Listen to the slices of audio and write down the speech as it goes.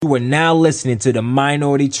You are now listening to the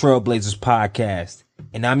Minority Trailblazers podcast,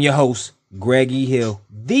 and I'm your host, Greg E. Hill,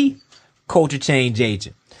 the culture change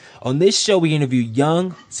agent. On this show, we interview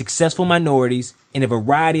young, successful minorities in a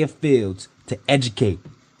variety of fields to educate,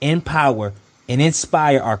 empower, and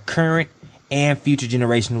inspire our current and future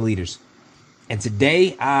generational leaders. And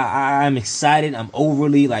today, I'm excited. I'm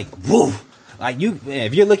overly woo.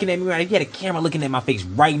 If you're looking at me right, if you had a camera looking at my face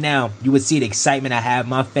right now, you would see the excitement I have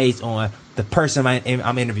my face on the person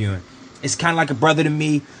I'm interviewing. It's kind of like a brother to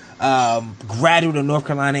me. Graduate of North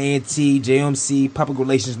Carolina A&T, JMC, public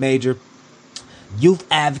relations major, youth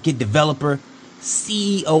advocate, developer,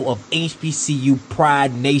 CEO of HBCU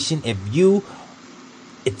Pride Nation. If you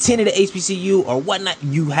attended a HBCU or whatnot,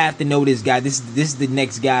 you have to know this guy. This is the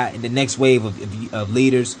next guy in the next wave of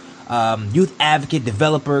leaders. Youth advocate,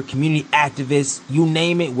 developer, community activist, you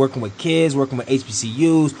name it, working with kids, working with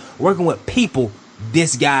HBCUs, working with people.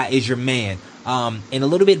 This guy is your man. And a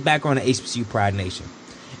little bit background on HBCU Pride Nation.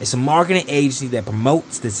 It's a marketing agency that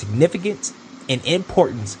promotes the significance and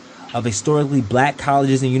importance of historically black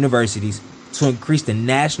colleges and universities to increase the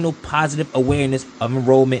national positive awareness of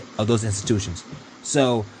enrollment of those institutions.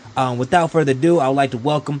 So, without further ado, I would like to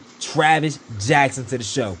welcome Travis Jackson to the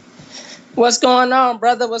show. What's going on,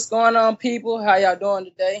 brother? What's going on, people? How y'all doing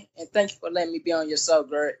today? And thank you for letting me be on your show,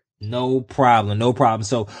 Greg. No problem.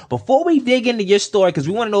 So before we dig into your story, because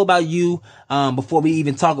we want to know about you, before we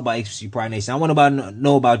even talk about HBCU Pride Nation, I want to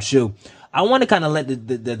know about you. I want to kind of let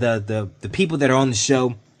the people that are on the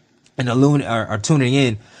show and are tuning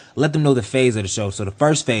in, let them know the phase of the show. So the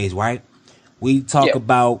first phase, right? We talk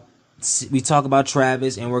about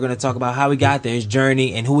Travis, and we're going to talk about how he got there, his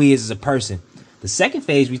journey, and who he is as a person. The second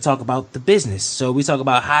phase, we talk about the business. So we talk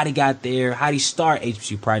about how he got there, how he start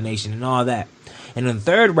HBCU Pride Nation, and all that. And in the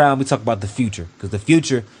third round, we talk about the future, because the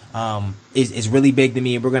future is really big to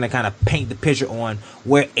me, and we're going to kind of paint the picture on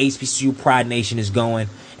where HBCU Pride Nation is going.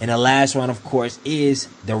 And the last round, of course, is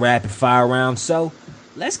the rapid fire round. So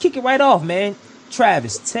let's kick it right off, man.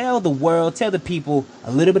 Travis, tell the people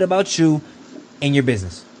a little bit about you and your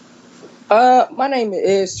business. My name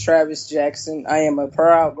is Travis Jackson. I am a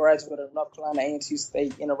proud graduate of North Carolina A&T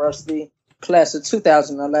State University, class of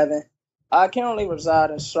 2011. I currently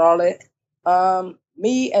reside in Charlotte.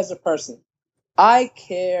 Me as a person, I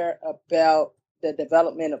care about the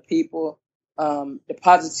development of people, the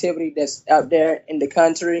positivity that's out there in the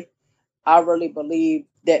country. I really believe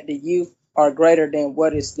that the youth are greater than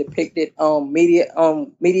what is depicted on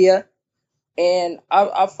media. And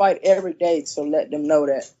I fight every day to let them know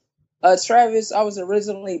that. Travis, I was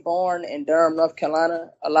originally born in Durham, North Carolina.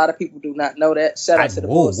 A lot of people do not know that. Shout out to the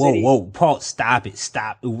Bull City. Whoa, Paul, stop it.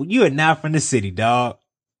 You are not from the city, dog.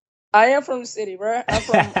 I am from the city, bro. I'm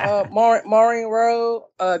from Maureen Road,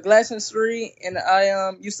 Glasson Street, and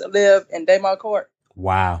I used to live in Daymar Court.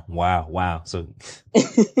 Wow. So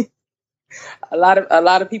a lot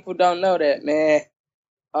of people don't know that, man.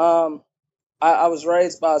 I was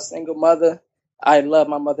raised by a single mother. I love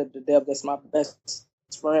my mother to death. That's my best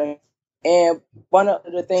friend. And one of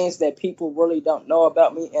the things that people really don't know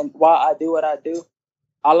about me and why I do what I do,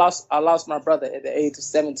 I lost my brother at the age of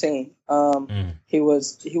 17. He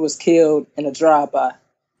was killed in a drive-by.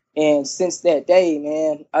 And since that day,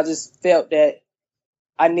 man, I just felt that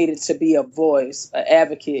I needed to be a voice, an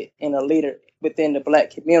advocate, and a leader within the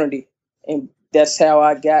black community. And that's how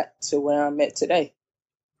I got to where I'm at today.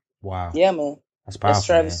 Wow. Yeah, man. That's powerful. That's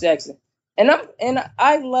Travis Jackson. And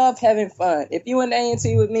I love having fun. If you in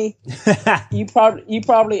A&T with me, you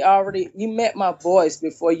probably already met my voice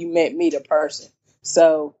before you met me, the person.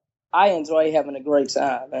 So I enjoy having a great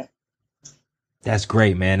time, man. That's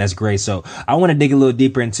great, man. That's great. So I want to dig a little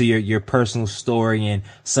deeper into your personal story and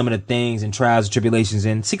some of the things and trials and tribulations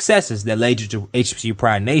and successes that led you to HBCU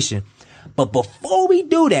Pride Nation. But before we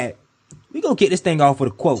do that, we gonna get this thing off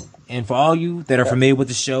with a quote. And for all you that are familiar with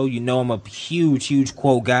the show, you know I'm a huge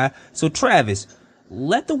quote guy. So Travis,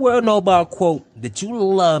 let the world know about a quote that you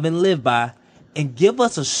love and live by, and give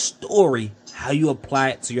us a story how you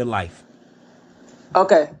apply it to your life.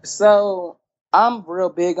 Okay, so I'm real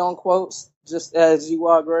big on quotes, just as you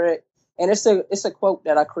are, Greg. And it's a quote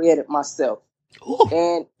that I created myself. Ooh.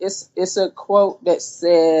 And it's a quote that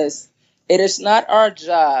says, "It is not our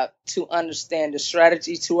job to understand the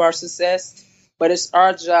strategy to our success, but it's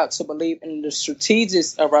our job to believe in the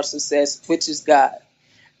strategies of our success, which is God."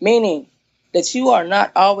 Meaning that you are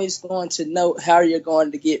not always going to know how you're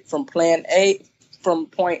going to get from point A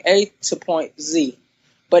to point Z.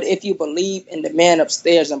 But if you believe in the man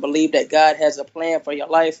upstairs and believe that God has a plan for your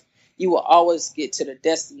life, you will always get to the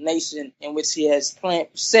destination in which he has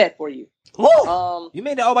set for you. Ooh, you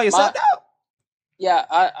made that all by yourself, dog? Yeah,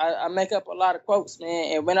 I make up a lot of quotes,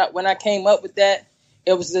 man. And when I came up with that,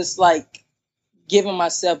 it was just like giving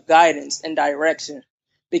myself guidance and direction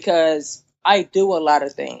because I do a lot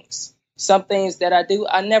of things. Some things that I do,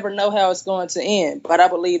 I never know how it's going to end, but I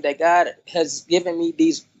believe that God has given me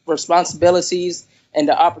these responsibilities and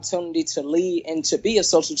the opportunity to lead and to be a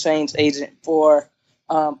social change agent for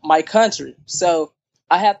my country. So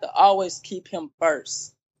I have to always keep Him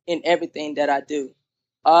first in everything that I do.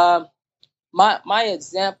 Um, my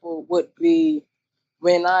example would be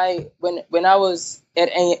when I was at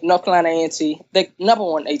North Carolina A&T, the number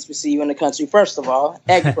one HBCU in the country, first of all,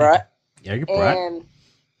 Aggie Pride, Yeah, you're right. and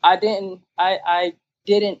I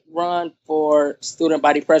didn't run for student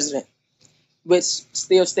body president, which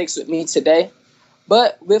still sticks with me today.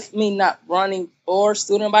 But with me not running for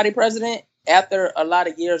student body president, after a lot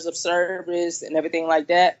of years of service and everything like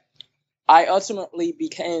that, I ultimately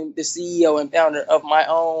became the CEO and founder of my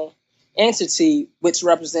own entity, which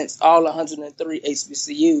represents all 103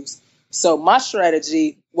 HBCUs. So my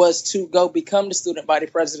strategy was to go become the student body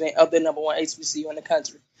president of the number one HBCU in the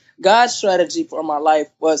country. God's strategy for my life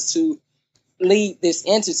was to lead this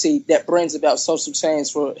entity that brings about social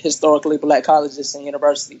change for historically Black colleges and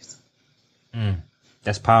universities.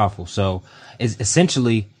 That's powerful. So it's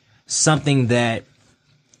essentially something that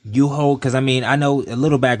you hold, because I mean, I know a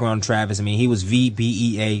little background on Travis. I mean, he was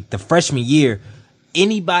VBEA the freshman year.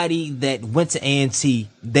 Anybody that went to A&T,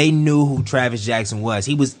 they knew who Travis Jackson was.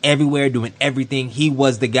 He was everywhere doing everything. He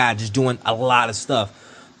was the guy just doing a lot of stuff.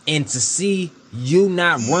 And to see you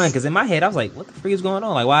not run, because in my head I was like, what the freak is going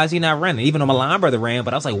on? Like, why is he not running? Even though my line brother ran,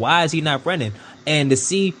 but I was like, why is he not running? And to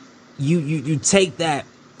see you take that,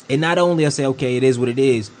 and not only I say, okay, it is what it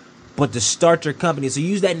is, but to start your company. So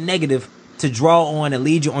use that negative to draw on and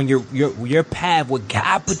lead you on your path, what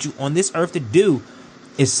God put you on this earth to do,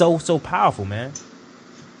 is so powerful, man.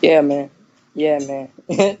 Yeah, man. Yeah,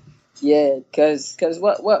 man. Yeah, cause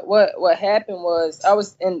what happened was I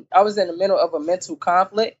was in the middle of a mental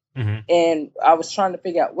conflict, and I was trying to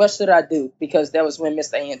figure out what should I do because that was when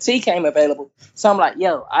Mr. A&T came available. So I'm like,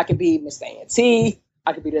 yo, I could be Mr. A&T,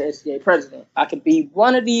 I could be the SGA president, I could be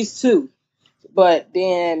one of these two. But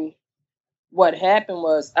then what happened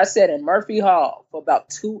was I sat in Murphy Hall for about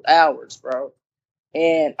 2 hours, bro,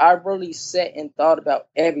 and I really sat and thought about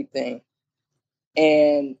everything,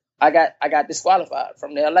 and I got disqualified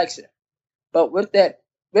from the election. But with that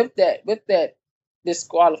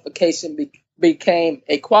disqualification became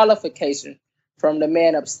a qualification from the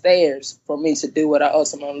man upstairs for me to do what I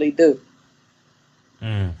ultimately do.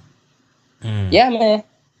 Yeah, man.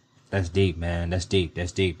 That's deep, man. That's deep.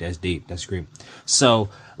 That's deep. That's deep. That's great. So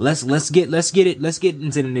let's get into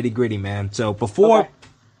the nitty gritty, man. So before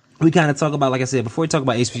we kind of talk about, like I said, before we talk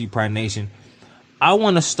about HBCU Pride Nation, I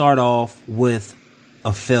want to start off with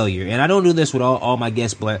a failure, and I don't do this with all my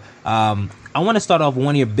guests, but I want to start off with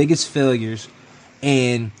one of your biggest failures,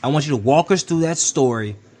 and I want you to walk us through that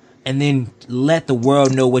story, and then let the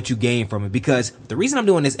world know what you gained from it. Because the reason I'm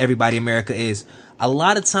doing this, everybody in America, is a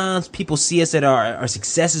lot of times people see us at our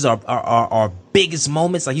successes, our biggest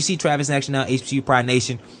moments. Like you see Travis in action now, HBCU Pride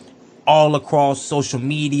Nation, all across social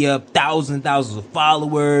media, thousands and thousands of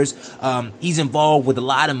followers. He's involved with a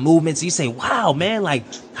lot of movements. You say, wow, man, like,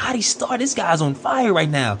 how'd he start? This guy's on fire right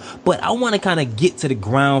now. But I want to kind of get to the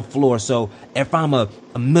ground floor. So if I'm a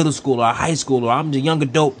middle schooler or a high schooler, or I'm the young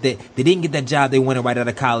adult that they didn't get that job they wanted right out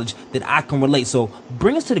of college, that I can relate. So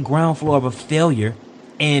bring us to the ground floor of a failure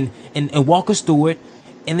and walk us through it,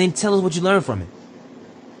 and then tell us what you learned from it.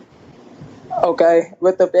 Okay,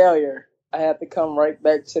 with the failure, I have to come right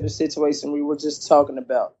back to the situation we were just talking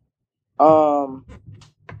about. Um,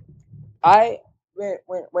 I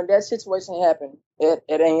when that situation happened at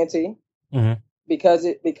A&T, because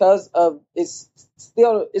of it's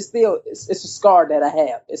a scar that I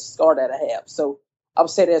have. It's a scar that I have. So I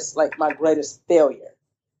would say that's like my greatest failure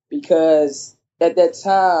because at that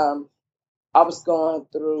time I was going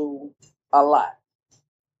through a lot.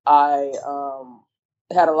 I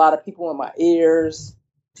had a lot of people in my ears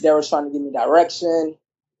that were trying to give me direction,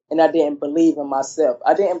 and I didn't believe in myself.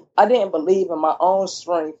 I didn't believe in my own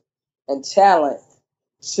strength and talent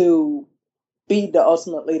to be the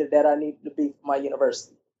ultimate leader that I needed to be for my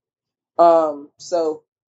university. So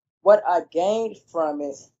what I gained from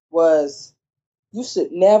it was you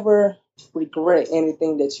should never regret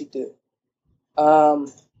anything that you do.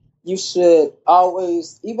 Um, you should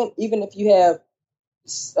always, even if you have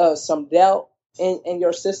some doubt in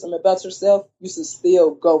your system about yourself, you should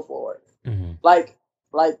still go for it. Like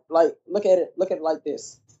look at it like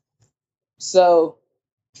this. So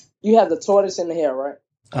you have the tortoise and the hare, right?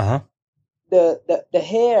 Uh-huh. The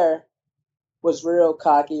hare was real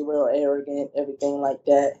cocky, real arrogant, everything like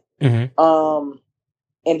that. Mm-hmm.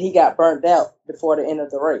 And he got burned out before the end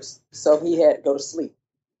of the race, so he had to go to sleep.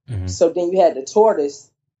 Mm-hmm. So then you had the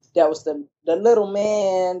tortoise, that was the little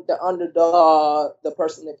man, the underdog, the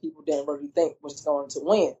person that people didn't really think was going to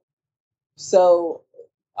win. So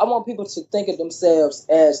I want people to think of themselves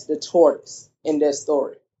as the tortoise in that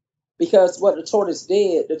story. Because what the tortoise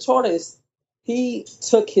did, he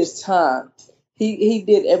took his time. He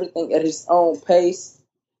did everything at his own pace,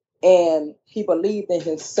 and he believed in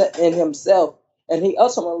himself, and he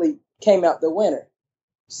ultimately came out the winner.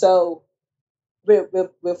 So with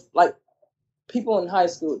like people in high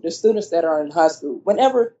school, the students that are in high school,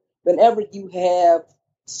 whenever you have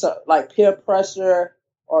like peer pressure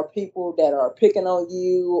or people that are picking on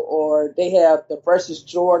you, or they have the freshest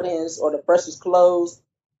Jordans or the freshest clothes,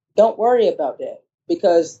 don't worry about that,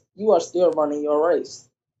 because you are still running your race.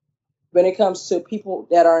 When it comes to people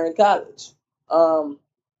that are in college,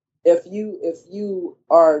 if you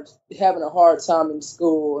are having a hard time in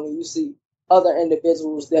school and you see other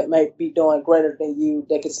individuals that may be doing greater than you,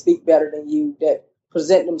 that can speak better than you, that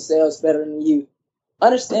present themselves better than you,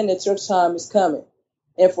 understand that your time is coming.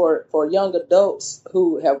 And for young adults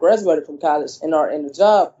who have graduated from college and are in the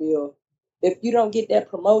job field, if you don't get that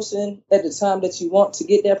promotion at the time that you want to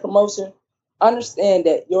get that promotion, understand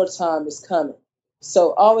that your time is coming.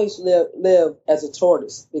 So always live as a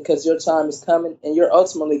tortoise, because your time is coming and you're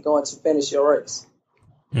ultimately going to finish your race.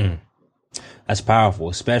 That's powerful,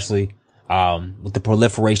 especially with the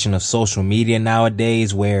proliferation of social media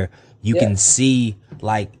nowadays, where you can see,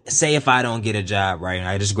 like, say if I don't get a job, right?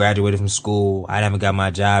 I just graduated from school, I haven't got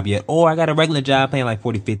my job yet, or I got a regular job paying like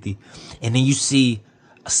 40, 50, and then you see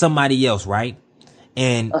somebody else, right?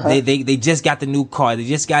 And they just got the new car, they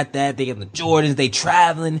just got that, they got the Jordans, they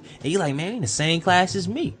traveling, and you're like, man, they in the same class as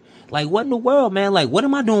me. Like, what in the world, man? Like, what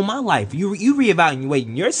am I doing in my life? You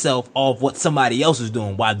reevaluating yourself off what somebody else is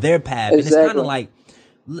doing while their path. Exactly. And it's kind of like,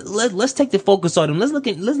 let's take the focus on them. Let's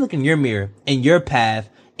look in your mirror and your path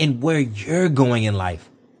and where you're going in life.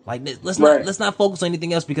 Like, let's not focus on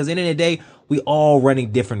anything else, because at the end of the day, we all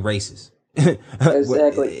running different races.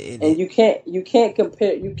 Exactly. And you can't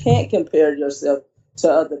compare yourself to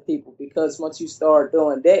other people, because once you start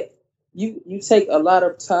doing that, you take a lot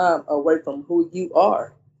of time away from who you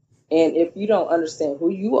are. And if you don't understand who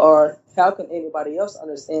you are, how can anybody else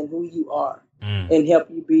understand who you are and help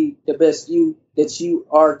you be the best you that you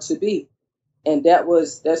are to be? And that's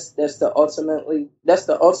the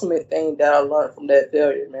ultimate thing that I learned from that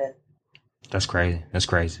failure, man. That's crazy.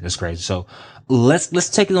 So let's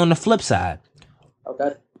take it on the flip side.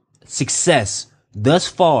 Okay. Success thus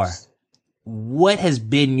far. What has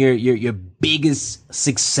been your biggest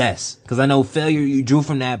success? Because I know failure, you drew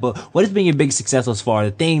from that, but what has been your biggest success thus far?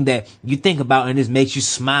 The thing that you think about and just makes you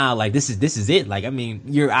smile, like this is it. Like, I mean,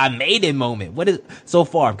 I made it moment. What is so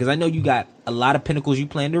far? Because I know you got a lot of pinnacles you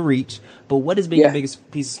plan to reach, but what has been your biggest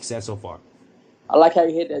piece of success so far? I like how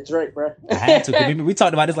you hit that Drake, bro. I had to. We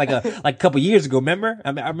talked about this like a couple years ago. Remember? I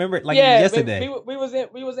remember it like yesterday. We was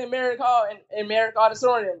in Merrick Hall in Merrick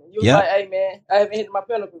Auditorium. You was like, "Hey, man, I haven't hit my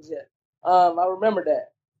pinnacles yet." I remember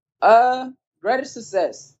that. Greatest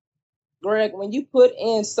success, Greg. When you put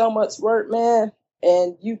in so much work, man,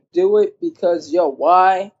 and you do it because your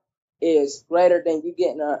why is greater than you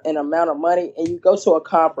getting an amount of money, and you go to a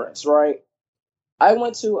conference, right? I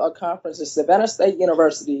went to a conference at Savannah State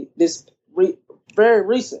University very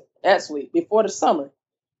recent, actually, before the summer.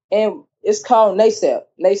 And it's called NASAP.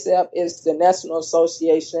 NASAP is the National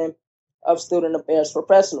Association of Student Affairs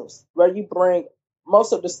Professionals, where you bring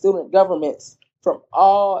most of the student governments from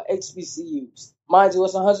all HBCUs. Mind you,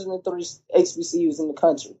 it's 103 HBCUs in the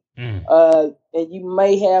country. And you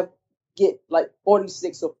may get like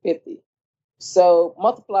 46 or 50. So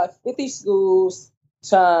multiply 50 schools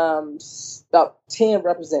times about 10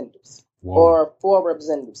 representatives. Whoa. Or 4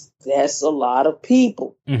 representatives. That's a lot of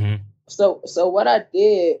people. Mm-hmm. So what I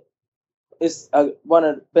did is one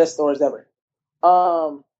of the best stories ever.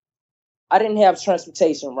 I didn't have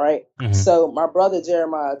transportation, right? Mm-hmm. So my brother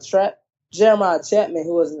Jeremiah Chapman,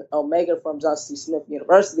 who was an Omega from Johnson C. Smith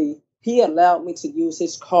University, he allowed me to use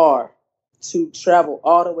his car to travel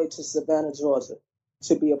all the way to Savannah, Georgia,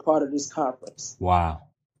 to be a part of this conference. Wow.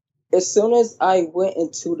 As soon as I went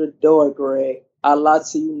into the door, Greg, I lie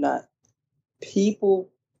to you not, people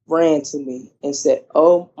ran to me and said,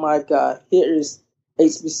 "Oh my God, here is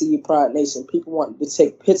HBCU Pride Nation." People wanted to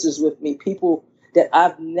take pictures with me. People that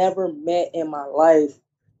I've never met in my life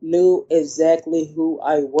knew exactly who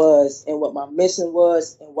I was and what my mission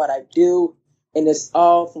was and what I do. And it's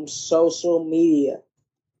all from social media.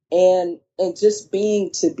 and just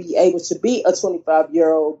to be able to be a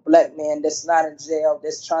 25-year-old black man that's not in jail,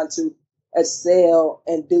 that's trying to excel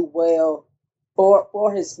and do well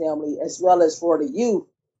for his family as well as for the youth.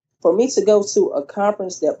 For me to go to a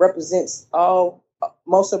conference that represents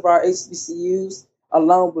most of our HBCUs,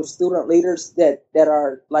 along with student leaders that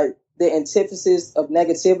are like the antithesis of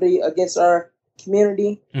negativity against our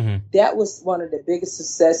community, that was one of the biggest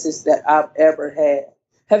successes that I've ever had.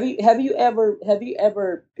 Have you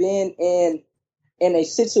ever been in a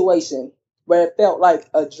situation where it felt like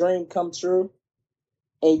a dream come true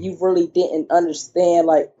and you really didn't understand,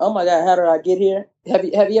 like, oh my God, how did I get here? Have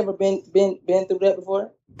you ever been through that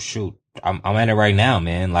before? Shoot, I'm at it right now,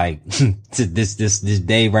 man. Like to this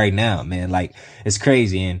day right now, man. Like it's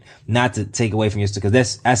crazy, and not to take away from your stuff,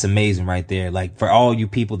 because that's amazing right there. Like for all you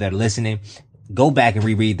people that are listening, go back and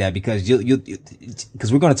reread that, because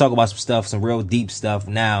because we're going to talk about some real deep stuff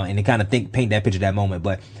now, and to kind of paint that picture, that moment.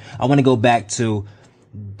 But I want to go back to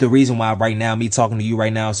the reason why right now, me talking to you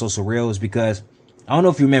right now is so surreal, is because I don't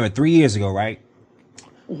know if you remember 3 years ago, right?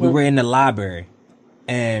 We were in the library,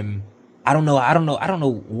 and I don't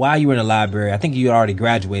know why you were in the library. I think you had already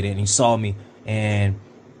graduated, and you saw me, and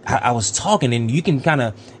I was talking, and you can kind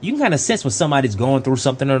of sense when somebody's going through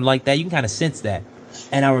something or like that. You can kind of sense that.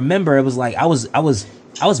 And I remember it was like I was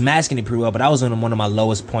masking it pretty well, but I was on one of my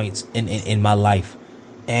lowest points in my life.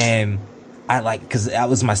 And because I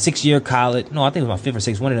was my 6th year of college. No, I think it was my 5th or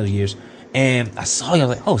 6th, one of those years. And I saw you, I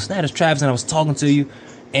was like, oh, snap, it's Travis. And I was talking to you,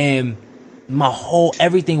 and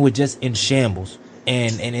everything was just in shambles.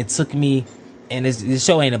 And it took me, and this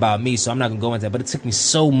show ain't about me, so I'm not gonna go into that, but it took me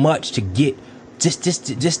so much to get just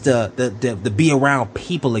to be around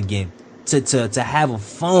people again, to have a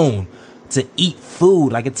phone, to eat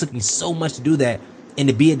food. Like, it took me so much to do that, and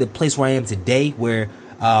to be at the place where I am today, where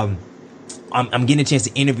I'm getting a chance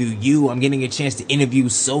to interview you. I'm getting a chance to interview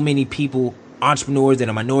so many people, entrepreneurs that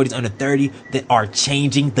are minorities under 30, that are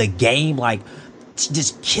changing the game, like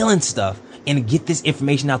just killing stuff, and get this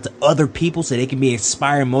information out to other people so they can be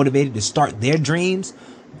inspired and motivated to start their dreams.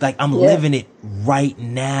 Like, I'm living it right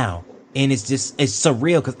now, and it's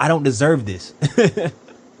surreal, because I don't deserve this.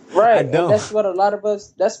 Right. I don't. And that's what a lot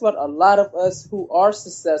of us who are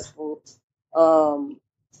successful,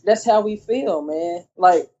 that's how we feel, man.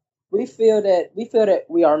 Like, we feel that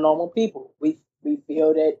we are normal people. We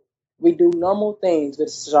feel that we do normal things, which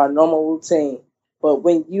is our normal routine. But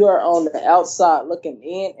when you are on the outside looking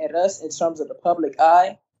in at us in terms of the public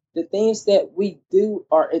eye, the things that we do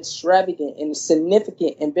are extravagant and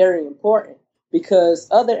significant and very important, because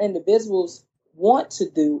other individuals want to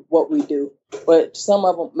do what we do, but some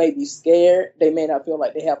of them may be scared. They may not feel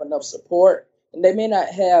like they have enough support, and they may not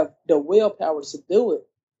have the willpower to do it.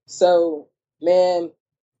 So, man,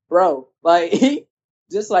 bro, like,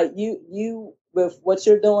 just like you with what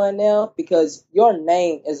you're doing now, because your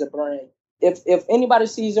name is a brand. If anybody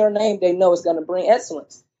sees your name, they know it's going to bring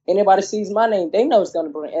excellence. Anybody sees my name, they know it's going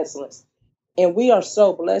to bring excellence. And we are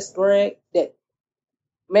so blessed, Greg, that,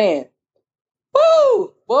 man,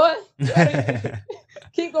 woo, boy,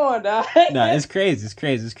 keep going, dog. No, it's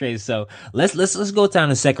crazy. So let's go down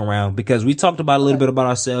the second round, because we talked about a little bit about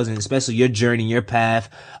ourselves, and especially your journey, your path.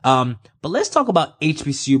 But let's talk about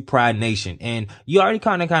HBCU Pride Nation. And you already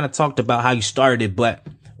kind of talked about how you started it, but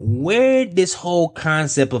where did this whole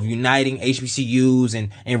concept of uniting HBCUs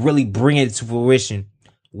and really bringing it to fruition,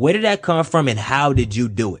 where did that come from, and how did you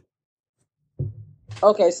do it?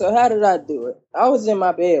 Okay, so how did I do it? I was in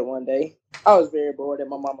my bed one day. I was very bored at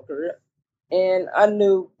my mama's career, and I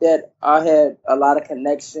knew that I had a lot of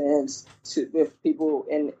connections with people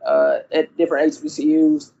in at different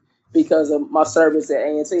HBCUs because of my service at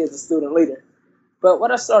A&T as a student leader. But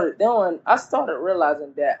what I started doing, I started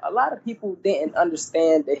realizing that a lot of people didn't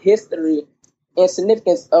understand the history and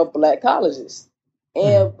significance of black colleges.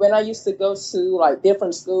 And when I used to go to like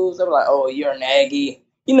different schools, they were like, "Oh, you're an Aggie."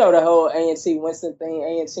 You know, the whole A&T Winston thing,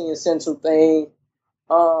 A&T and Central thing.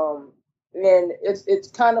 And it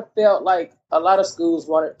kind of felt like a lot of schools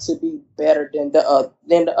wanted to be better than the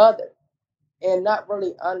other, and not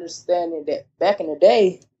really understanding that back in the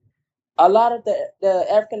day, a lot of the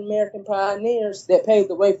African American pioneers that paved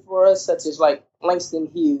the way for us, such as like Langston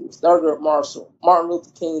Hughes, Thurgood Marshall,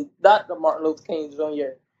 Dr. Martin Luther King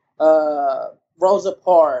Jr., Rosa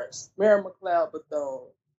Parks, Mary McLeod Bethune,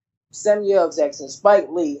 Samuel Jackson, Spike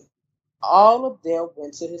Lee, all of them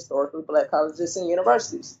went to historically black colleges and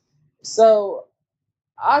universities. So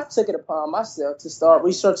I took it upon myself to start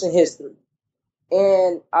researching history.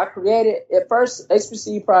 And I created, at first,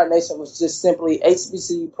 HBCU Pride Nation was just simply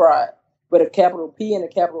HBCU Pride, with a capital P and a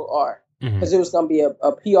capital R, because it was going to be a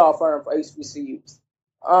PR firm for HBCUs.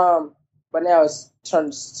 but now it's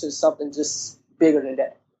turned to something just bigger than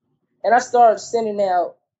that. And I started sending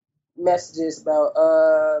out messages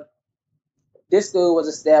about this school was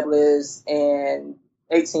established in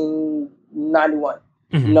 1891,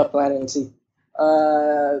 North Carolina A&T.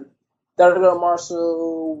 Thurgood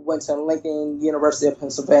Marshall went to Lincoln University of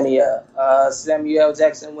Pennsylvania. Samuel L.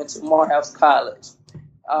 Jackson went to Morehouse College.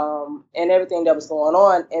 And everything that was going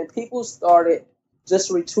on. And people started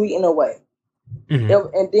just retweeting away. And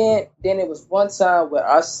then it was one time where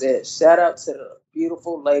I said, shout out to the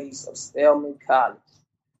beautiful ladies of Spelman College.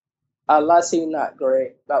 I lie to you not,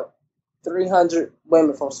 Greg. About 300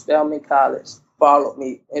 women from Spelman College followed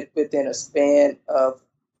me within a span of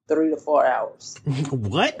 3 to 4 hours.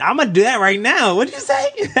 What? I'm gonna do that right now. What'd you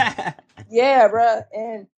say? Yeah, bro.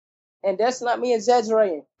 And that's not me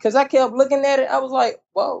exaggerating, because I kept looking at it. I was like,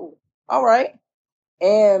 whoa, all right.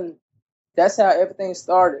 And that's how everything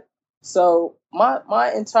started. So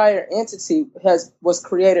my entire entity was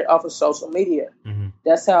created off of social media.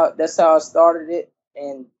 That's how I started it,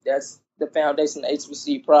 and that's the foundation of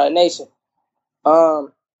HBCU Pride Nation.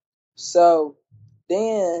 So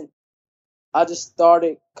then I just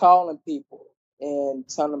started calling people and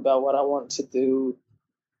telling them about what I wanted to do,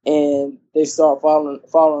 and they started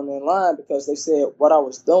following in line because they said what I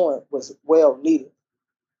was doing was well needed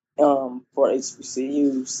for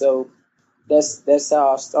HBCU. So that's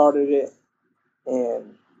how I started it,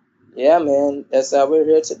 and yeah, man, that's how we're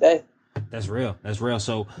here today. That's real. That's real.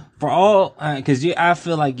 So for all, because I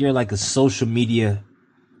feel like you're like a social media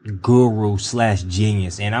guru /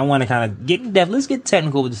 genius, and I want to kind of get in depth. Let's get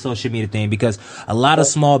technical with the social media thing, because a lot of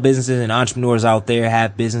small businesses and entrepreneurs out there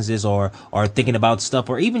have businesses or are thinking about stuff,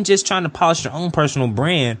 or even just trying to polish their own personal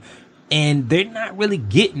brand, and they're not really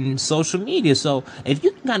getting social media. So if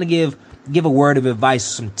you can kind of give a word of advice,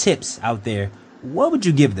 some tips out there, what would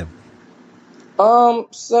you give them?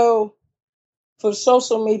 So for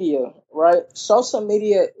social media, right? Social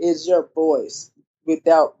media is your voice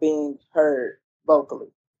without being heard vocally,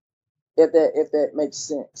 if that makes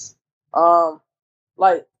sense.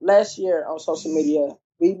 Like last year on social media,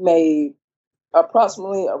 we made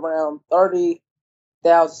approximately around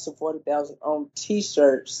 30,000 to 40,000 on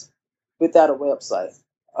T-shirts without a website.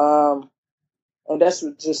 And that's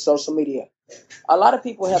with just social media. A lot of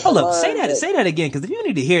people have Hold to up, learn say that again, because if you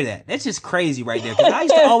need to hear that, that's just crazy right there. Because I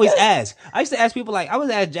used to always ask. I used to ask people, like, I was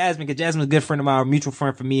ask Jasmine, because Jasmine's a good friend of mine, a mutual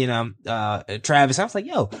friend for me and Travis. I was like,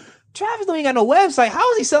 yo, Travis don't even got no website.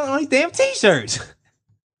 How is he selling all these damn T-shirts?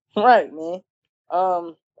 Right, man.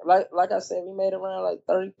 Like I said, we made around like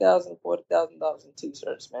 $30,000, $40,000 in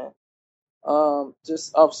T-shirts, man.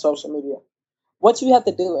 Just off social media. What you have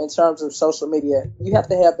to do in terms of social media, you have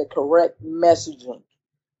to have the correct messaging.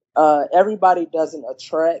 Everybody doesn't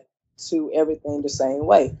attract to everything the same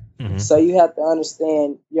way. So you have to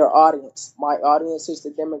understand your audience. My audience is the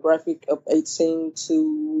demographic of 18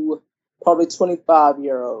 to probably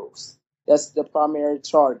 25-year-olds. That's the primary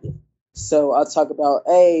target. So I talk about,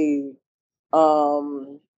 hey,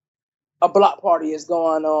 a block party is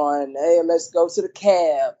going on. Hey, let's go to the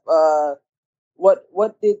cab.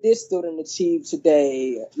 What did this student achieve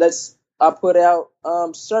today? I put out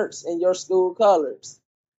shirts in your school colors.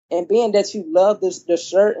 And being that you love the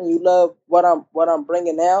shirt and you love what I'm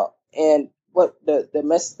bringing out and what the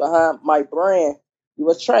message behind my brand, you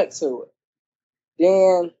attract to it.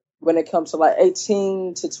 Then when it comes to like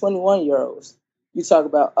 18 to 21-year-olds, you talk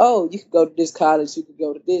about, oh, you could go to this college, you could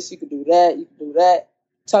go to this, you could do that, you could do that.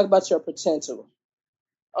 Talk about your potential.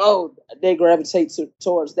 Oh, they gravitate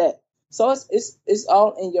towards that. So it's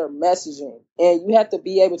all in your messaging, and you have to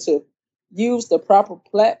be able to use the proper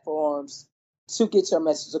platforms to get your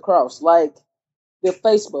message across. Like the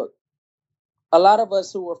Facebook. A lot of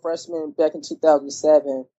us who were freshmen back in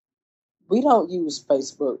 2007, we don't use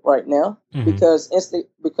Facebook right now because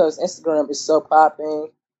Instagram is so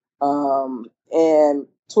popping, and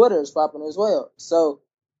Twitter is popping as well. So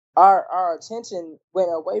our attention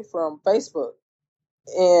went away from Facebook,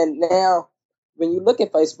 and now when you look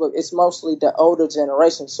at Facebook, it's mostly the older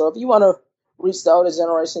generation. So if you want to reach the older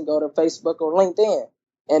generation, go to Facebook or LinkedIn,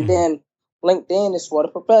 and then LinkedIn is for the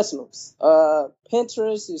professionals.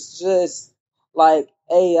 Pinterest is just like,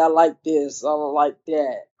 hey, I like this, I like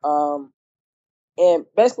that. And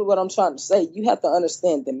basically what I'm trying to say, you have to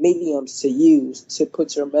understand the mediums to use to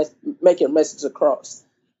put make your message across.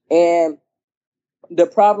 And the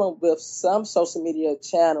problem with some social media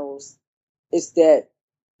channels is that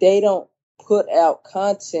they don't put out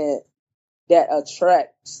content that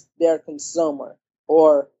attracts their consumer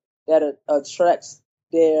or that attracts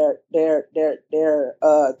their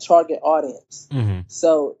target audience.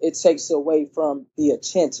 So it takes away from the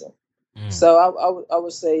attention. So I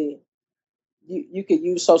would say you could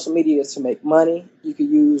use social media to make money. You could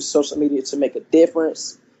use social media to make a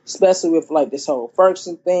difference, especially with like this whole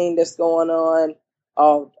Ferguson thing that's going on,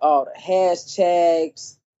 all the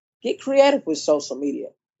hashtags. Get creative with social media.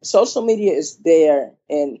 Social media is there,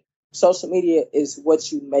 and social media is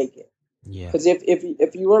what you make it. Yeah. Because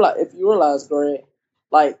if you realize, Greg,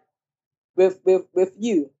 like with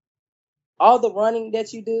you, all the running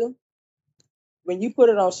that you do, when you put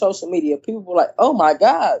it on social media, people were like, "Oh my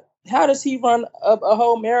God, how does he run a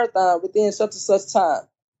whole marathon within such and such time?"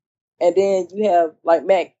 And then you have like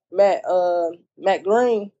Matt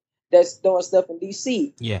Green that's doing stuff in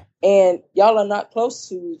DC. Yeah. And y'all are not close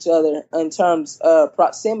to each other in terms of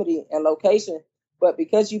proximity and location, but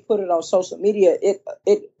because you put it on social media,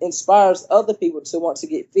 it inspires other people to want to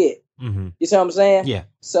get fit. Mm-hmm. You see what I'm saying? Yeah.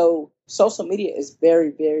 So social media is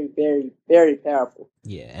very, very, very, very powerful.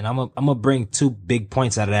 Yeah, and I'm gonna bring two big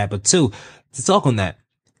points out of that, but two, to talk on that,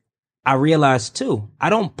 I realized too, I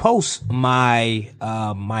don't post my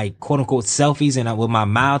my quote unquote selfies and with my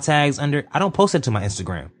mile tags under. I don't post that to my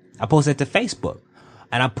Instagram. I post that to Facebook,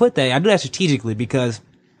 and I do that strategically because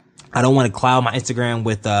I don't want to cloud my Instagram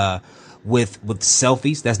with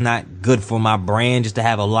selfies. That's not good for my brand just to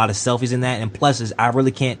have a lot of selfies in that. And plus, I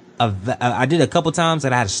really can't. I did a couple times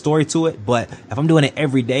and I had a story to it, but if I'm doing it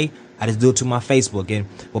every day, I just do it to my Facebook. And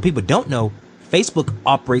what people don't know, Facebook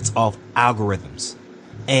operates off algorithms.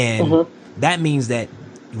 And that means that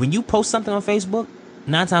when you post something on Facebook,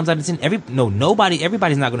 9 times out of 10,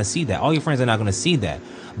 everybody's not going to see that. All your friends are not going to see that.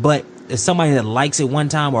 But if somebody that likes it one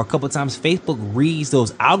time or a couple times, Facebook reads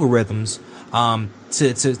those algorithms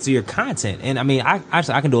to your content. And I mean, I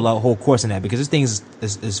can do a whole course in that because there's things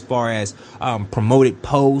as far as promoted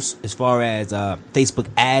posts, as far as Facebook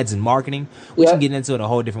ads and marketing. We can get into it a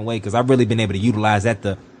whole different way because I've really been able to utilize that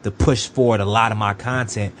to push forward a lot of my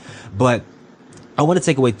content. But I want to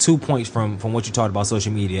take away 2 points from what you talked about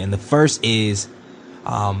social media. And the first is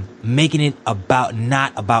making it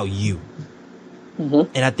not about you.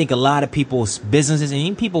 And I think a lot of people's businesses and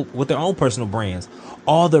even people with their own personal brands,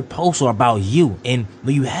 all their posts are about you. And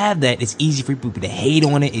when you have that, it's easy for people to hate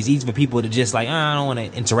on it. It's easy for people to just like, I don't want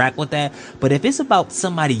to interact with that. But if it's about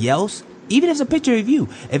somebody else, even if it's a picture of you,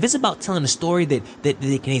 if it's about telling a story that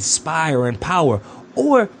they can inspire or empower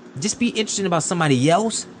or just be interested about somebody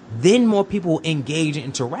else, then more people will engage and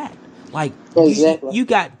interact. Like, exactly. you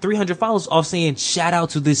got 300 followers off saying shout out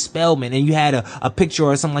to this Spellman, and you had a picture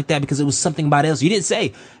or something like that because it was something about else. You didn't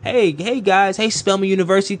say, hey guys, hey Spellman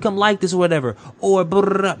University, come like this or whatever. Or blah,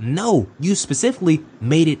 blah, blah. No, you specifically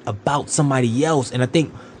made it about somebody else. And I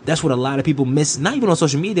think that's what a lot of people miss, not even on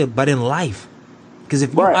social media, but in life. Because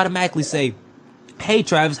if you automatically say, hey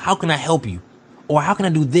Travis, how can I help you? Or how can I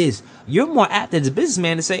do this? You're more apt as a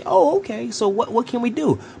businessman to say, oh, okay, so what can we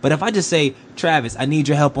do? But if I just say, Travis, I need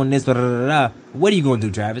your help on this, blah, blah, blah, blah, what are you going to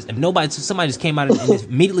do, Travis? If somebody just came out and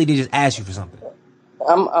immediately they just asked you for something.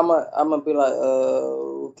 I'm gonna be like,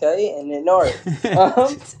 okay, and ignore it.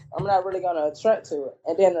 I'm not really gonna attract to it.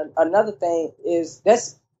 And then another thing is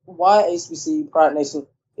that's why HBCU Pride Nation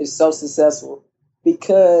is so successful,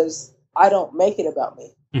 because I don't make it about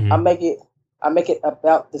me. I make it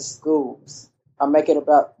about the schools. I make it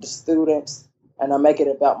about the students, and I make it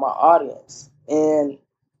about my audience. And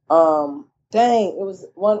dang, it was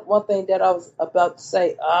one thing that I was about to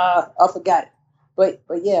say. I forgot it. But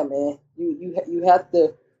yeah, man, you have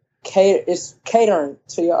to cater. It's catering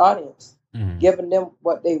to your audience, giving them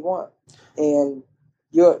what they want, and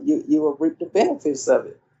you will reap the benefits of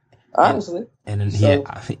it. Honestly, and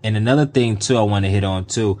another thing too, I want to hit on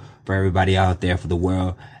too for everybody out there, for the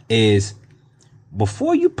world, is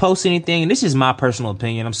before you post anything, and this is my personal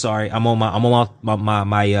opinion. I'm sorry, I'm on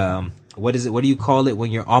my what is it? What do you call it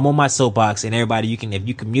when I'm on my soapbox? And everybody, you can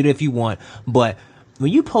mute it if you want, but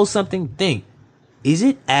when you post something, think, is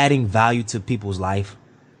it adding value to people's life?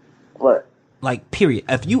 Right. Like, period.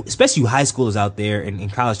 If you, especially you high schoolers out there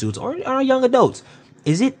and college students or young adults,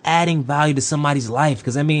 is it adding value to somebody's life?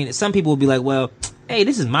 Because I mean, some people will be like, well, hey,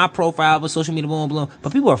 this is my profile for social media, blah, blah, blah.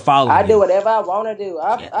 But people are following I me. do whatever I want to do.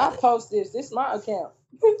 I post this. This is my account.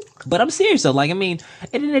 But I'm serious though. Like, I mean,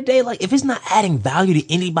 at the end of the day, like, if it's not adding value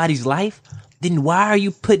to anybody's life, then why are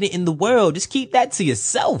you putting it in the world? Just keep that to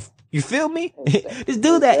yourself. You feel me? Just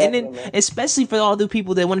do that. And then, especially for all the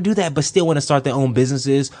people that want to do that, but still want to start their own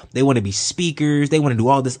businesses. They want to be speakers. They want to do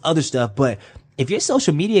all this other stuff. But if your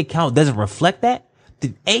social media account doesn't reflect that,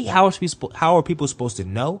 then A, how are people supposed to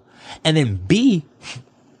know? And then B,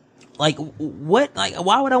 like, what, like,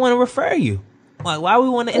 why would I want to refer you? Like, why would we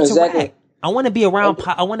want to interact? Exactly. I want to be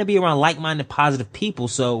around like-minded, positive people.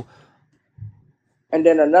 So, and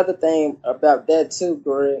then another thing about that too,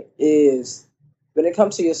 Greg, is when it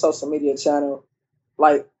comes to your social media channel,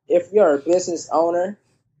 like if you're a business owner,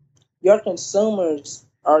 your consumers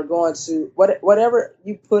are going to whatever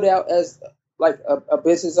you put out as like a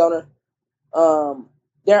business owner.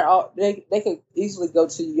 They could easily go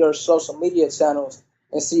to your social media channels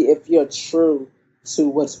and see if you're true to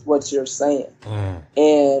what you're saying.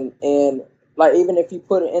 And like even if you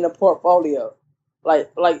put it in a portfolio,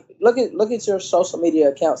 like look at your social media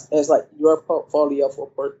accounts as like your portfolio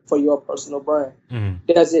for your personal brand.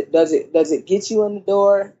 Does it get you in the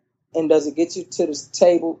door, and does it get you to the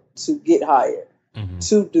table to get hired,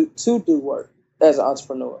 to do work as an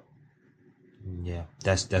entrepreneur? Yeah,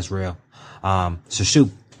 that's real. So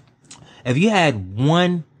shoot, if you had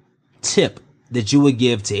one tip that you would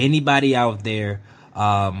give to anybody out there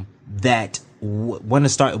that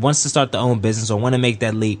wants to start their own business or want to make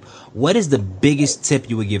that leap, what is the biggest tip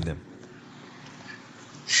you would give them?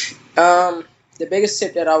 The biggest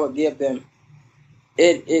tip that I would give them,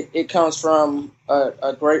 it comes from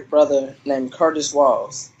a great brother named Curtis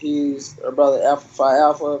Walls. He's a brother Alpha Phi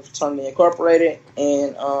Alpha Fraternity Incorporated,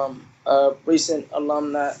 and a recent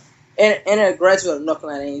alumni and a graduate of North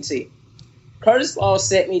Carolina A&T. Curtis Walls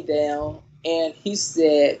sat me down and he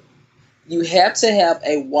said, you have to have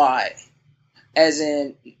a why, as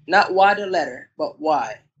in not why the letter, but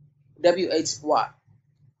why, WHY.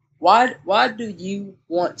 Why do you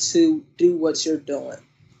want to do what you're doing?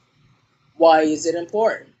 Why is it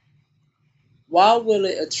important? Why will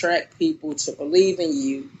it attract people to believe in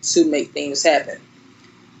you to make things happen?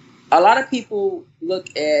 A lot of people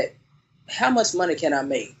look at how much money can I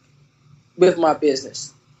make with my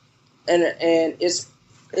business, and it's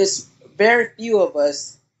very few of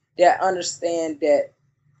us that understand that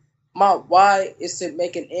my why is to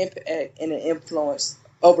make an impact and an influence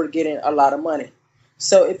over getting a lot of money.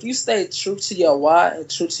 So if you stay true to your why and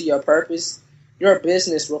true to your purpose, your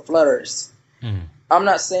business will flourish. I'm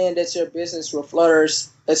not saying that your business will flourish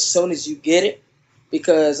as soon as you get it,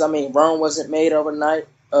 because I mean Rome wasn't made overnight.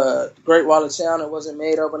 The Great Wall of China wasn't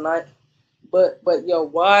made overnight. But your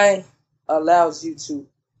why allows you to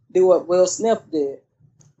do what Will Smith did.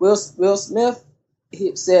 Will Smith,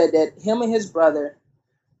 he said that him and his brother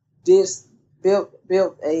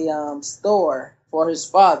built a store for his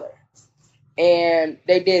father, and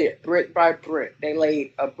they did it brick by brick. They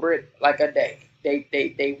laid a brick like a day.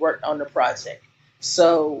 They worked on the project.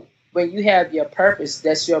 So when you have your purpose,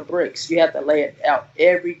 that's your bricks. You have to lay it out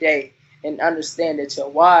every day and understand that your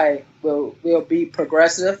why will be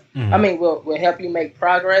progressive. I mean, will help you make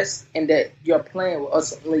progress, and that your plan will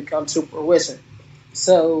ultimately come to fruition.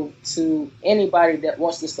 So to anybody that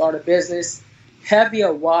wants to start a business, have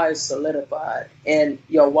your why solidified and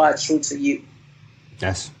your why true to you.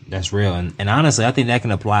 That's real. And honestly, I think that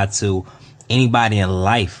can apply to anybody in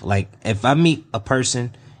life. Like if I meet a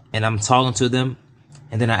person and I'm talking to them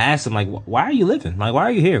and then I ask them like, why are you living? Like, why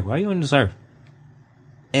are you here? Why are you on this earth?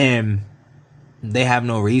 And they have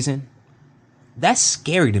no reason. That's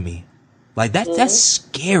scary to me. Like that's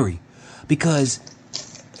scary, because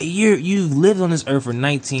you've lived on this earth for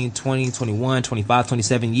 19, 20, 21, 25,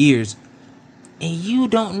 27 years, and you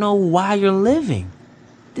don't know why you're living.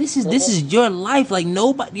 This is your life. Like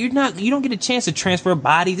nobody, you don't get a chance to transfer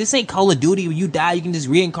bodies. This ain't Call of Duty where you die, you can just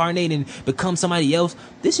reincarnate and become somebody else.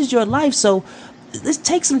 This is your life. So let's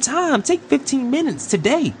take some time. Take 15 minutes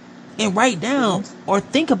today and write down or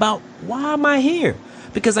think about, why am I here?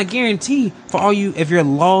 Because I guarantee for all you, if you're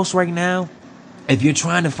lost right now, if you're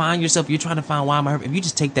trying to find yourself, you're trying to find why am I here, if you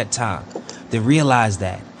just take that time to realize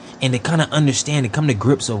that and to kind of understand and come to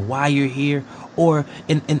grips of why you're here, or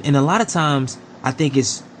and a lot of times I think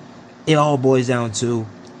it all boils down to,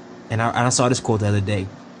 and I saw this quote the other day,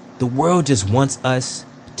 the world just wants us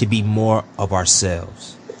to be more of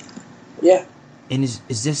ourselves. Yeah. And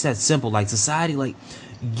it's just that simple. Like society, like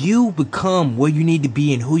you become where you need to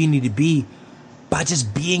be and who you need to be by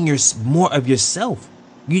just being more of yourself.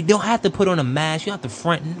 You don't have to put on a mask. You don't have to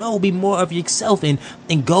front. No, be more of yourself and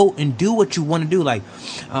go and do what you want to do. Like,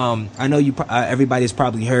 I know everybody's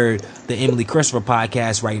probably heard the Emily Christopher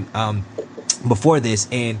podcast right before this,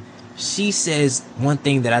 and she says one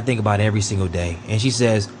thing that I think about every single day, and she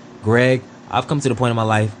says, Greg, I've come to the point in my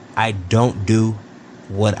life I don't do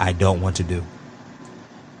what I don't want to do.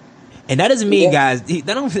 And that doesn't mean, guys, that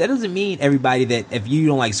doesn't mean everybody that if you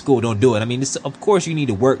don't like school, don't do it. I mean, of course you need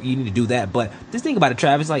to work, you need to do that. But just think about it,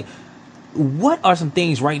 Travis. Like, what are some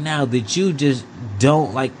things right now that you just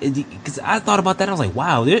don't like? Because I thought about that. I was like,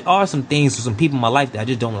 wow, there are some things for some people in my life that I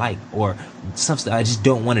just don't like, or some stuff I just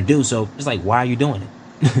don't want to do. So it's like, why are you doing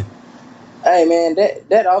it? Hey, man,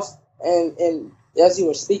 that also, and as you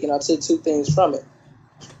were speaking, I took two things from it.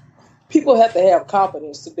 people have to have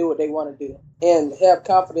confidence to do what they want to do and have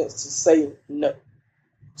confidence to say no.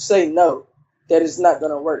 Say no, that it's not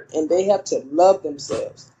going to work. And they have to love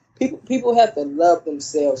themselves. People have to love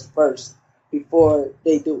themselves first before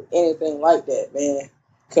they do anything like that, man.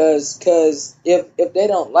 Cause if they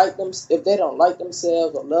don't like them, if they don't like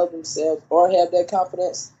themselves or love themselves or have that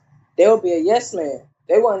confidence, they will be a yes man.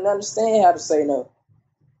 They won't understand how to say no.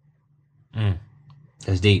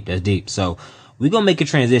 That's deep. That's deep. So we're going to make a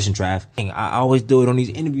transition, Trav. I always do it on these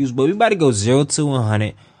interviews, but we about to go 0 to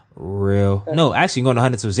 100 real. No, actually going to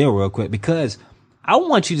 100 to 0 real quick, because I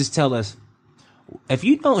want you to tell us, if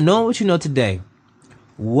you don't know what you know today,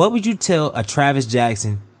 what would you tell a Travis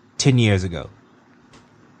Jackson 10 years ago?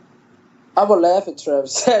 I would laugh at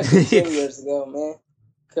Travis Jackson 10 years ago, man.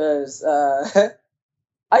 Because I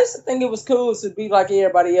used to think it was cool to be like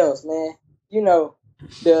everybody else, man. You know,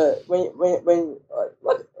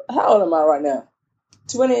 how old am I right now?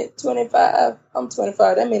 20, 25. I'm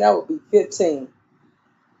 25. That means I would be 15.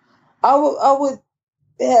 I would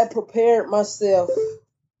have prepared myself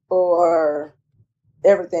for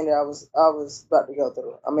everything that I was about to go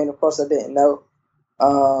through. I mean, of course, I didn't know.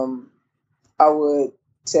 I would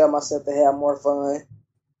tell myself to have more fun,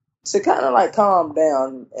 to kind of like calm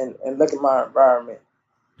down and look at my environment.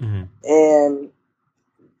 Mm-hmm. And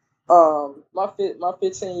my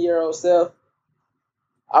 15-year-old self,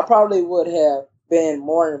 I probably would have been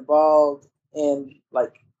more involved in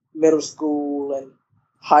like middle school and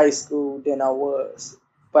high school than I was.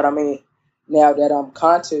 But I mean, now that I'm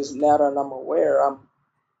conscious, now that I'm aware, I'm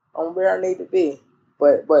where I need to be.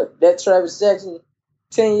 But that Travis Jackson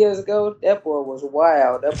 10 years ago, that boy was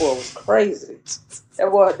wild. That boy was crazy.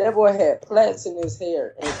 That boy had plaits in his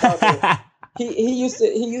hair. And he used to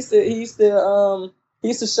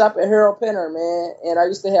shop at Harold Penner, man. And I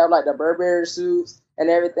used to have like the Burberry suits and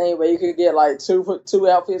everything, where you could get like two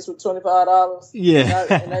outfits for $25. Yeah.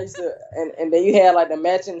 And I used to, and then you had like the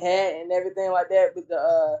matching hat and everything like that with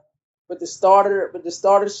the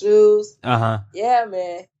starter shoes. Yeah,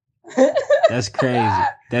 man. That's crazy.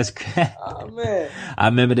 That's crazy. Oh man, I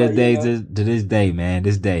remember that day to this day, man.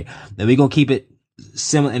 This day. Now we're gonna keep it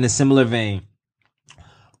in a similar vein.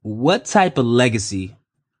 What type of legacy,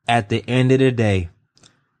 at the end of the day,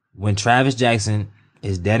 when Travis Jackson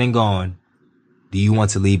is dead and gone, do you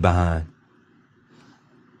want to leave behind?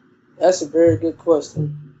 That's a very good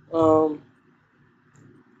question. At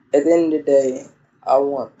the end of the day, I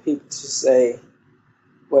want people to say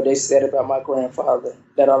what they said about my grandfather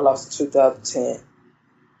that I lost in 2010.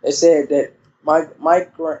 They said that my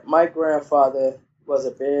grandfather was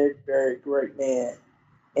a very, very great man,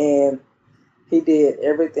 and he did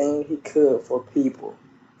everything he could for people,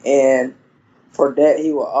 and for that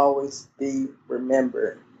he will always be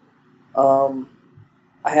remembered. I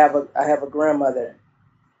have a grandmother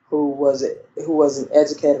who was an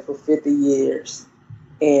educator for 50 years,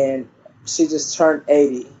 and she just turned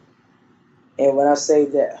 80. And when I say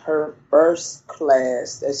that her first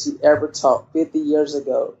class that she ever taught 50 years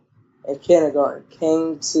ago in kindergarten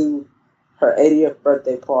came to her 80th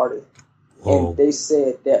birthday party. Whoa. And they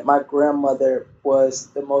said that my grandmother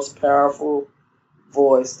was the most powerful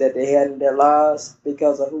voice that they had in their lives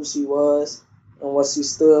because of who she was and what she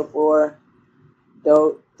stood for.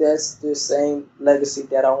 Though that's the same legacy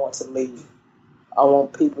that I want to leave. I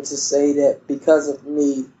want people to say that because of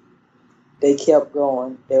me, they kept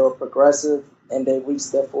going. They were progressive and they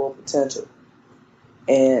reached their full potential.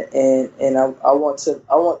 And I want to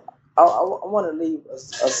leave a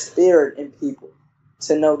spirit in people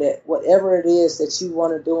to know that whatever it is that you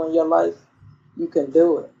want to do in your life, you can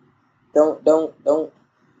do it. Don't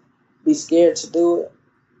be scared to do it,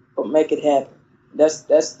 but make it happen. That's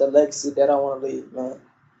the legacy that I want to leave, man.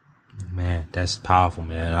 Man, that's powerful,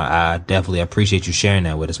 man. I definitely appreciate you sharing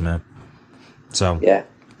that with us, man. So yeah,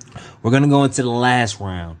 we're gonna go into the last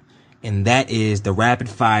round, and that is the rapid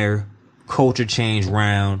fire culture change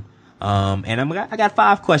round. And I got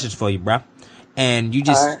 5 questions for you, bro. And you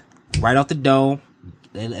just right off the dome,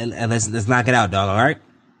 and let's knock it out, dog. All right?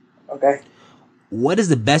 Okay. What is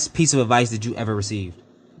the best piece of advice that you ever received?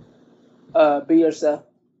 Be yourself.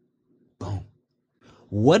 Boom.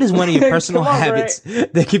 What is one of your personal habits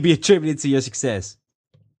that can be attributed to your success?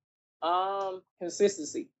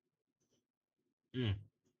 Consistency.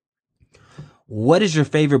 What is your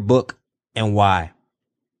favorite book and why?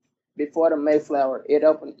 Before the Mayflower. It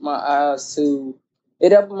opened my eyes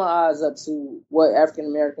up to what African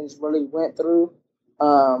Americans really went through.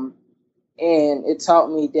 And it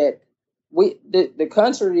taught me that the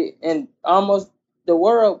country and almost the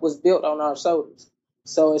world was built on our shoulders.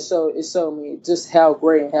 So it showed me just how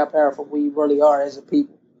great and how powerful we really are as a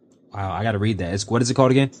people. Wow, I got to read that. What is it called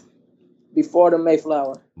again? Before the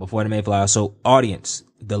Mayflower. Before the Mayflower. So, audience,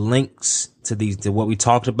 the links to what we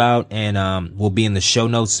talked about and will be in the show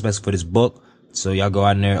notes, especially for this book. So y'all go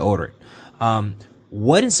out in there and order it.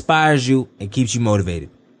 What inspires you and keeps you motivated?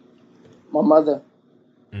 My mother.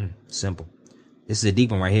 Simple. This is a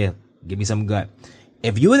deep one right here. Give me some gut.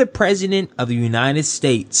 If you were the president of the United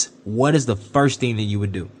States, what is the first thing that you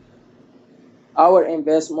would do? I would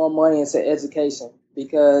invest more money into education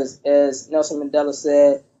because, as Nelson Mandela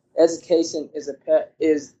said, education is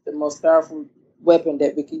the most powerful weapon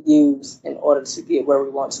that we can use in order to get where we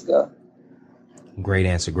want to go. Great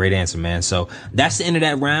answer, man. So that's the end of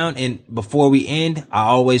that round. And before we end, I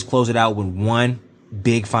always close it out with one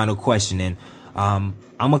big final question. And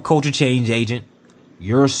I'm a culture change agent.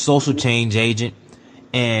 You're a social change agent.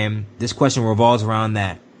 And this question revolves around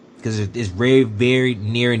that because it's very, very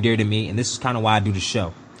near and dear to me. And this is kind of why I do the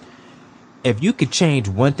show. If you could change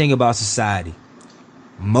one thing about society,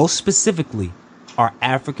 most specifically our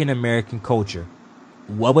African American culture,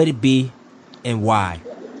 what would it be and why?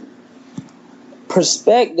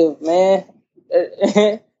 Perspective, man.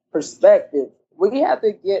 Perspective. We have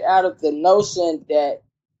to get out of the notion that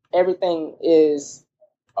everything is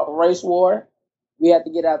a race war. We have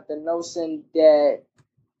to get out the notion that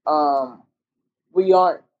we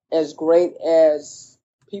aren't as great as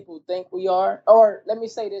people think we are. Or let me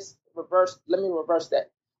say this let me reverse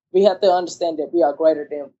that. We have to understand that we are greater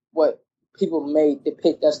than what people may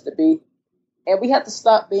depict us to be. And we have to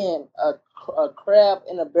stop being a crab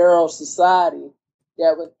in a barrel society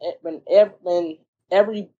that when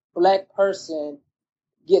every black person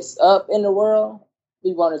gets up in the world,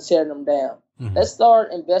 we want to tear them down. Mm-hmm. Let's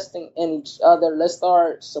start investing in each other. Let's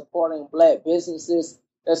start supporting black businesses.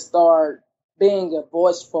 Let's start being a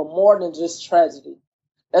voice for more than just tragedy.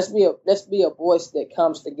 Let's be a voice that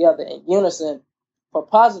comes together in unison for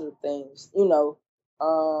positive things, and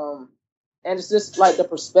it's just like the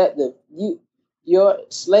perspective. Your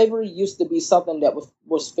slavery used to be something that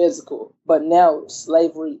was physical, but now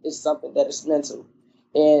slavery is something that is mental,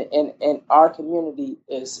 and our community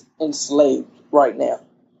is enslaved right now.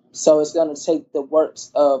 So it's going to take the works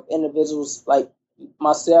of individuals like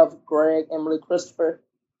myself, Greg, Emily, Christopher,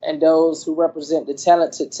 and those who represent the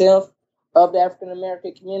talented tenth of the African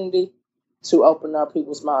American community to open our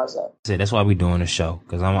people's minds up. That's why we're doing the show,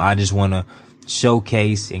 because I just want to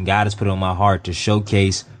showcase, and God has put it on my heart to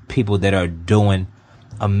showcase people that are doing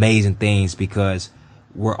amazing things, because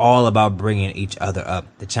we're all about bringing each other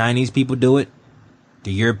up. The Chinese people do it.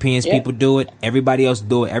 The Europeans people do it. Everybody else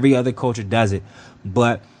do it. Every other culture does it.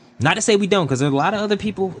 But not to say we don't, because there's a lot of other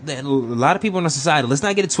people, in our society. Let's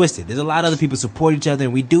not get it twisted. There's a lot of other people support each other,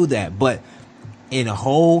 and we do that. But in a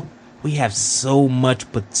whole, we have so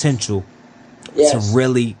much potential to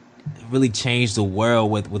really change the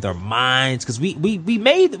world with our minds, because we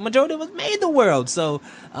made, the majority of us made the world. So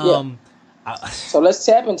so let's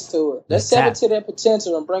tap into it. Let's tap into that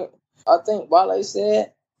potential and bring. I think Wale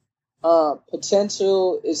said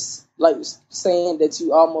potential is like saying that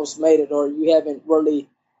you almost made it or you haven't really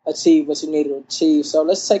achieved what you need to achieve. So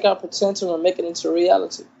let's take our potential and make it into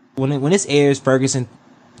reality. When this airs, Ferguson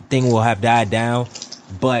thing will have died down,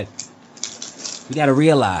 but we got to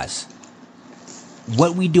realize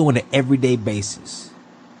what we do on an everyday basis,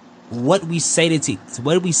 what we say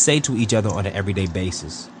to each other on an everyday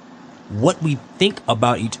basis, what we think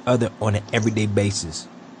about each other on an everyday basis,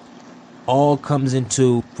 all comes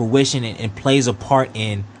into fruition and plays a part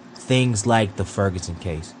in things like the Ferguson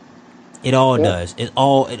case. It all does. It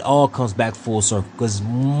all comes back full circle, because it's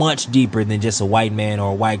much deeper than just a white man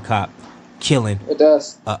or a white cop killing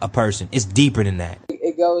a person. It's deeper than that.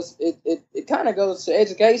 It kind of goes to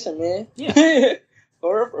education, man. Yeah.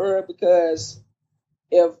 for because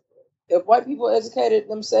if white people educated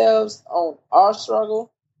themselves on our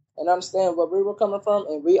struggle and understand where we were coming from,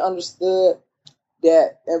 and we understood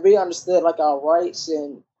like our rights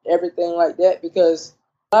and everything like that, because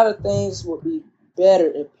a lot of things would be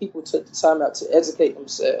better if people took the time out to educate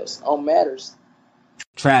themselves on matters.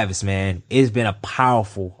 Travis, man, it's been a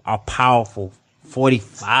powerful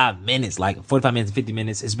 45 minutes, like 45 minutes, 50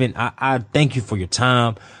 minutes. It's been, I thank you for your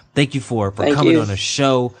time. Thank you for coming on the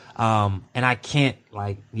show. And I can't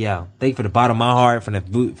thank you for the bottom of my heart, from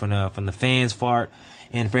the fans' part,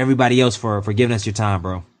 and for everybody else for giving us your time,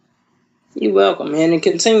 bro. You're welcome, man, and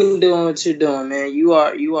continue doing what you're doing, man. You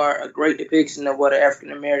are a great depiction of what an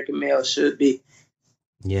African American male should be.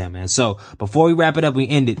 Yeah, man. So before we wrap it up, we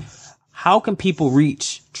end it. How can people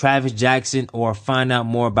reach Travis Jackson or find out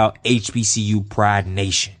more about HBCU Pride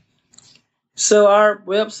Nation? So our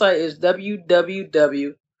website is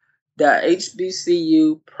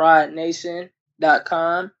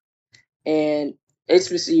www.hbcupridenation.com, and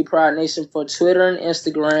HBCU Pride Nation for Twitter and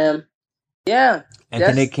Instagram. Yeah.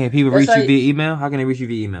 And can people reach you via email? How can they reach you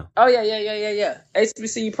via email? Oh, yeah.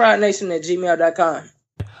 HBCU Pride Nation at gmail.com.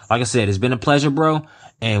 Like I said, it's been a pleasure, bro,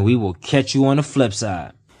 and we will catch you on the flip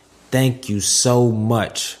side. Thank you so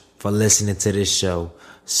much for listening to this show.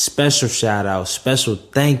 Special shout out, special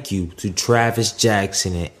thank you to Travis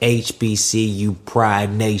Jackson and HBCU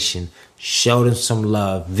Pride Nation. Show them some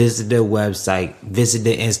love. Visit their website. Visit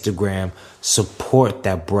their Instagram. Support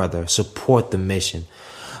that brother. Support the mission.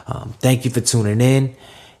 Thank you for tuning in.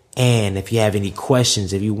 And if you have any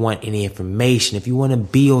questions, if you want any information, if you want to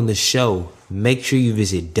be on the show, make sure you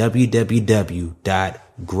visit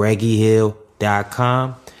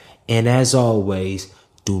www.greggyhill.com. And as always,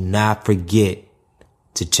 do not forget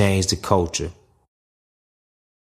to change the culture.